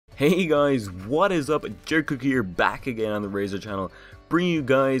Hey guys, what is up? Jerkook here, back again on the RzoR channel, bringing you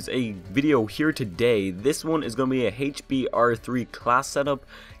guys a video here today. This one is going to be a HBRa3 class setup.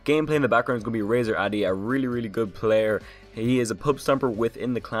 Gameplay in the background is going to be RzoR, a really good player. He is a pub stomper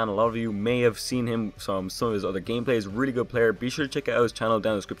within the clan. A lot of you may have seen him from some of his other gameplays. Really good player. Be sure to check out his channel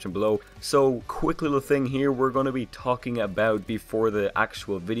down in the description below. So, quick little thing here we're going to be talking about before the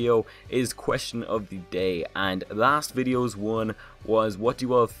actual video is question of the day. And last video's one was, what do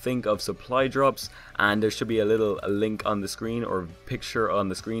you all think of supply drops? And there should be a little link on the screen or picture on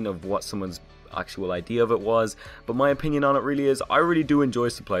the screen of what someone's actual idea of it was, but my opinion on it really is I really do enjoy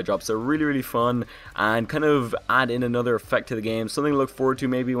supply drops. They're really fun and kind of add in another effect to the game, something to look forward to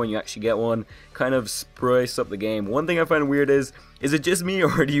maybe when you actually get one, kind of spice up the game. One thing I find weird is it just me,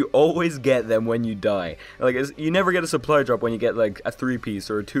 or do you always get them when you die? Like, you never get a supply drop when you get like a 3-piece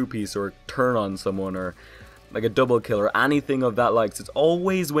or a 2-piece or a turn on someone or like a double kill or anything of that likes. It's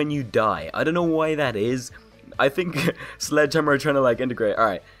always when you die. I don't know why that is. I think Sledgehammer are trying to like integrate,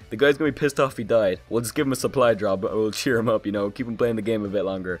 alright, the guy's gonna be pissed off he died, we'll just give him a supply drop, but we'll cheer him up, you know, keep him playing the game a bit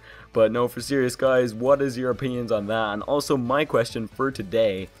longer. But no, for serious guys, what is your opinions on that? And also my question for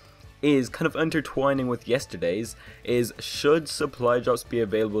today is kind of intertwining with yesterday's, is should supply drops be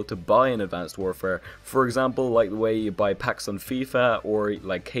available to buy in Advanced Warfare? For example, like the way you buy packs on FIFA, or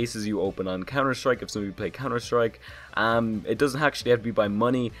like cases you open on Counter-Strike if somebody play Counter-Strike. It doesn't actually have to be by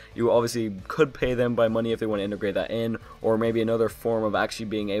money. You obviously could pay them by money if they want to integrate that in, or maybe another form of actually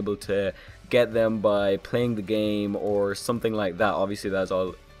being able to get them by playing the game or something like that. Obviously that's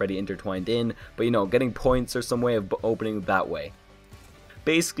already intertwined in, but you know, getting points or some way of opening that way.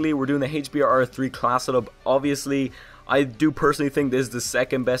 Basically, we're doing the HBRa3 class setup. Obviously, I do personally think this is the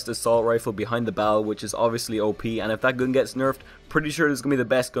second best assault rifle behind the Bal, which is obviously OP, and if that gun gets nerfed, pretty sure this is going to be the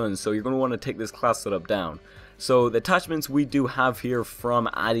best gun, so you're going to want to take this class setup down. So the attachments we do have here from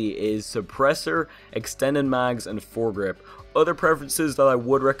Addy is suppressor, extended mags, and foregrip. Other preferences that I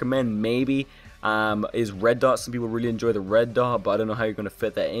would recommend maybe is red dot. Some people really enjoy the red dot, but I don't know how you're going to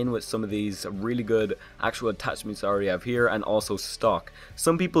fit that in with some of these really good actual attachments I already have here, and also stock.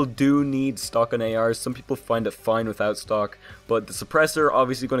 Some people do need stock on ARs, some people find it fine without stock, but the suppressor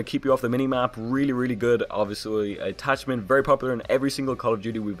obviously going to keep you off the minimap. Really good, obviously attachment, very popular in every single Call of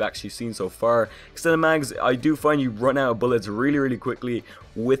Duty we've actually seen so far. Extended mags, I do find you run out of bullets really quickly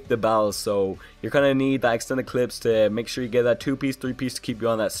with the Bal, so you kind of need that extended clips to make sure you get that 2-piece, 3-piece to keep you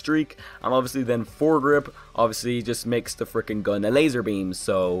on that streak. And obviously then foregrip obviously just makes the freaking gun a laser beam,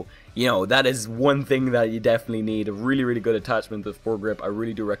 so you know, that is one thing that you definitely need. A really good attachment with foregrip. I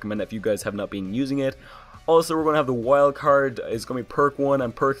really do recommend it if you guys have not been using it. Also, we're going to have the wild card. It's going to be perk 1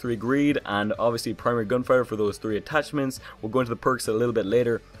 and perk 3 greed, and obviously primary gunfighter for those 3 attachments. We'll go into the perks a little bit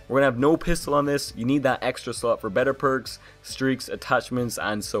later. We're going to have no pistol on this. You need that extra slot for better perks, streaks, attachments,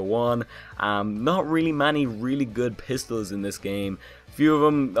 and so on. Not really many really good pistols in this game. Few of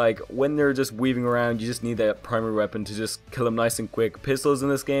them, like when they're just weaving around, you just need that primary weapon to just kill them nice and quick. Pistols in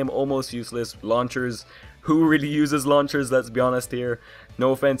this game, almost useless. Launchers, who really uses launchers, let's be honest here.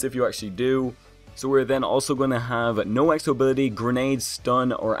 No offense if you actually do. So we're then also going to have no exo ability, grenades,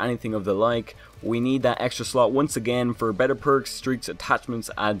 stun, or anything of the like. We need that extra slot once again for better perks, streaks, attachments,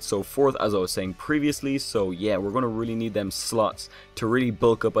 and so forth, as I was saying previously. So yeah, we're going to really need them slots to really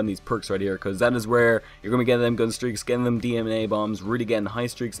bulk up on these perks right here, because that is where you're going to get them gun streaks, getting them DMNA bombs, really getting high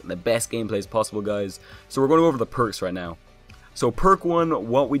streaks, and the best gameplays possible, guys. So we're going to go over the perks right now. So perk 1,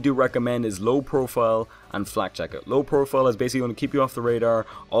 what we do recommend is low profile and flak jacket. Low profile is basically going to keep you off the radar.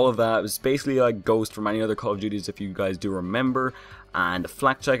 All of that is basically like Ghost from any other Call of Duties, if you guys do remember. And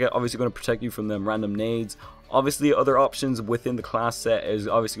flak jacket obviously going to protect you from them random nades. Obviously other options within the class set is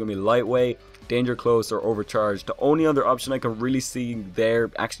obviously going to be lightweight, danger close, or overcharged. The only other option I can really see there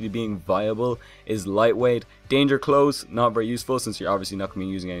actually being viable is lightweight. Danger close, not very useful since you're obviously not going to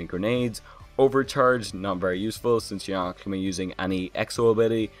be using any grenades. Overcharged, not very useful since you're not going to be using any exo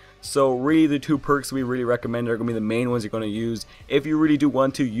ability. So really the 2 perks we really recommend are going to be the main ones you're going to use. If you really do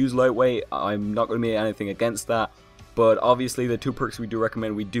want to use lightweight, I'm not going to be anything against that, but obviously the 2 perks we do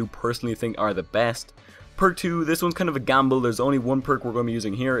recommend, we do personally think are the best. Perk 2, this one's kind of a gamble. There's only one perk we're going to be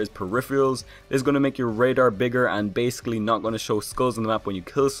using here, is peripherals. This is going to make your radar bigger and basically not going to show skulls on the map when you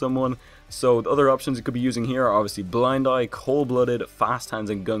kill someone. So the other options you could be using here are obviously blind eye, cold-blooded, fast hands,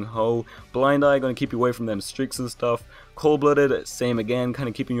 and gung-ho. Blind eye going to keep you away from them streaks and stuff. Cold-blooded, same again, kind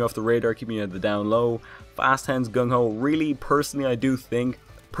of keeping you off the radar, keeping you at the down low. Fast hands, gung-ho, really personally I do think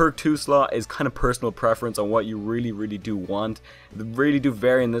perk 2 slot is kind of personal preference on what you really do want. They really do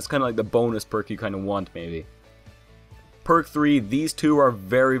vary, and that's kind of like the bonus perk you kind of want maybe. Perk 3, these two are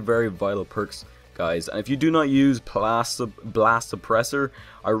very vital perks. guys. And if you do not use blast suppressor,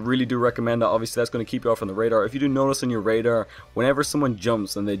 I really do recommend that. Obviously that's going to keep you off on the radar. If you do notice on your radar, whenever someone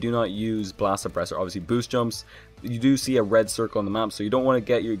jumps and they do not use blast suppressor, obviously boost jumps, you do see a red circle on the map, so you don't want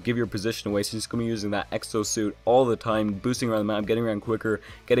to give your position away. So you're just going to be using that exosuit all the time, boosting around the map, getting around quicker,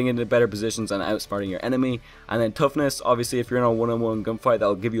 getting into better positions and outsmarting your enemy. And then toughness, obviously if you're in a one-on-one gunfight,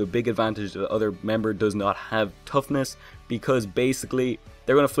 that'll give you a big advantage that the other member does not have toughness, because basically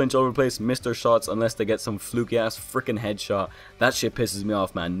they're going to flinch all over the place, miss their shots unless they get some fluky ass freaking headshot. That shit pisses me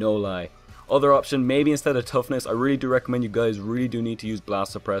off, man, no lie. Other option, maybe instead of toughness, I really do recommend you guys really do need to use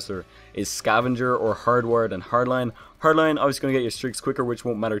blast suppressor, is scavenger or hardwired and hardline. Hardline obviously going to get your streaks quicker, which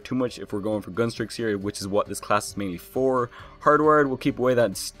won't matter too much if we're going for gun streaks here, which is what this class is mainly for. Hardwired will keep away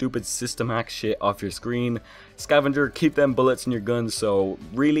that stupid system hack shit off your screen. Scavenger, keep them bullets in your guns, so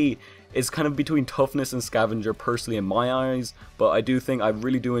really it's kind of between toughness and scavenger personally in my eyes, but I do think I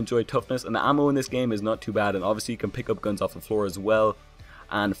really do enjoy toughness, and the ammo in this game is not too bad, and obviously you can pick up guns off the floor as well.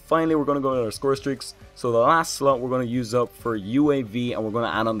 And finally we're going to go to our score streaks. So the last slot we're going to use up for UAV, and we're going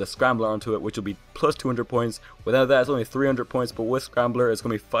to add on the scrambler onto it, which will be plus 200 points. Without that it's only 300 points, but with scrambler it's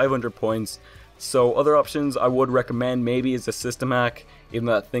going to be 500 points. So other options I would recommend maybe is the system hack, even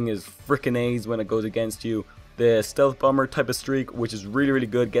though that thing is freaking A's when it goes against you. The stealth bomber type of streak, which is really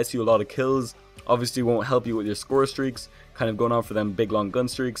good, gets you a lot of kills. Obviously won't help you with your score streaks, kind of going on for them big long gun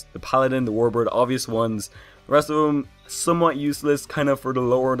streaks. The paladin, the warbird, obvious ones. The rest of them somewhat useless, kind of for the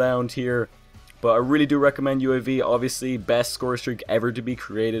lower down tier. But I really do recommend UAV. Obviously best score streak ever to be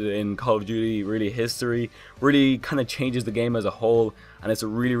created in Call of Duty really history. Really kind of changes the game as a whole, and it's a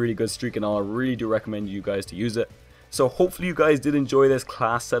really good streak and all. I really do recommend you guys to use it. So hopefully you guys did enjoy this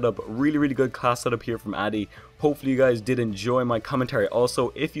class setup, really good class setup here from Addy. Hopefully you guys did enjoy my commentary.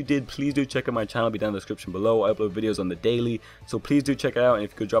 Also, if you did, please do check out my channel, be down in the description below. I upload videos on the daily, so please do check it out, and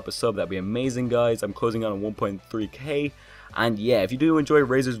if you could drop a sub, that'd be amazing, guys. I'm closing on 1.3k. And yeah, if you do enjoy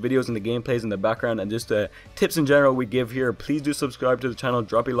RzoR's videos and the gameplays in the background and just the tips in general we give here, please do subscribe to the channel,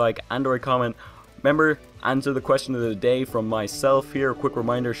 drop a like and or a comment. Remember, answer the question of the day from myself here. A quick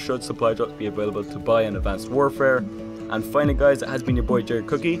reminder, should supply drops be available to buy in Advanced Warfare? And finally guys, it has been your boy Jerry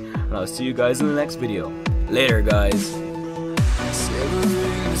Cookie, and I'll see you guys in the next video. Later guys.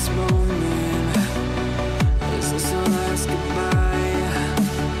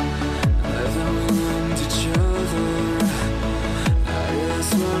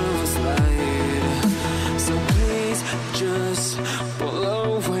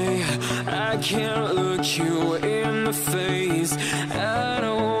 Can't look you in the face. I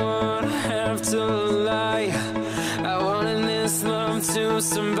don't wanna have to lie. I wanted this love to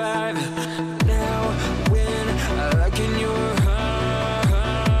survive. Now when I look in your eyes,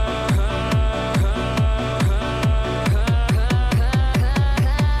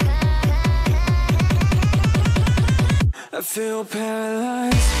 I feel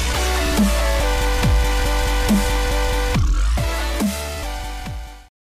paralyzed.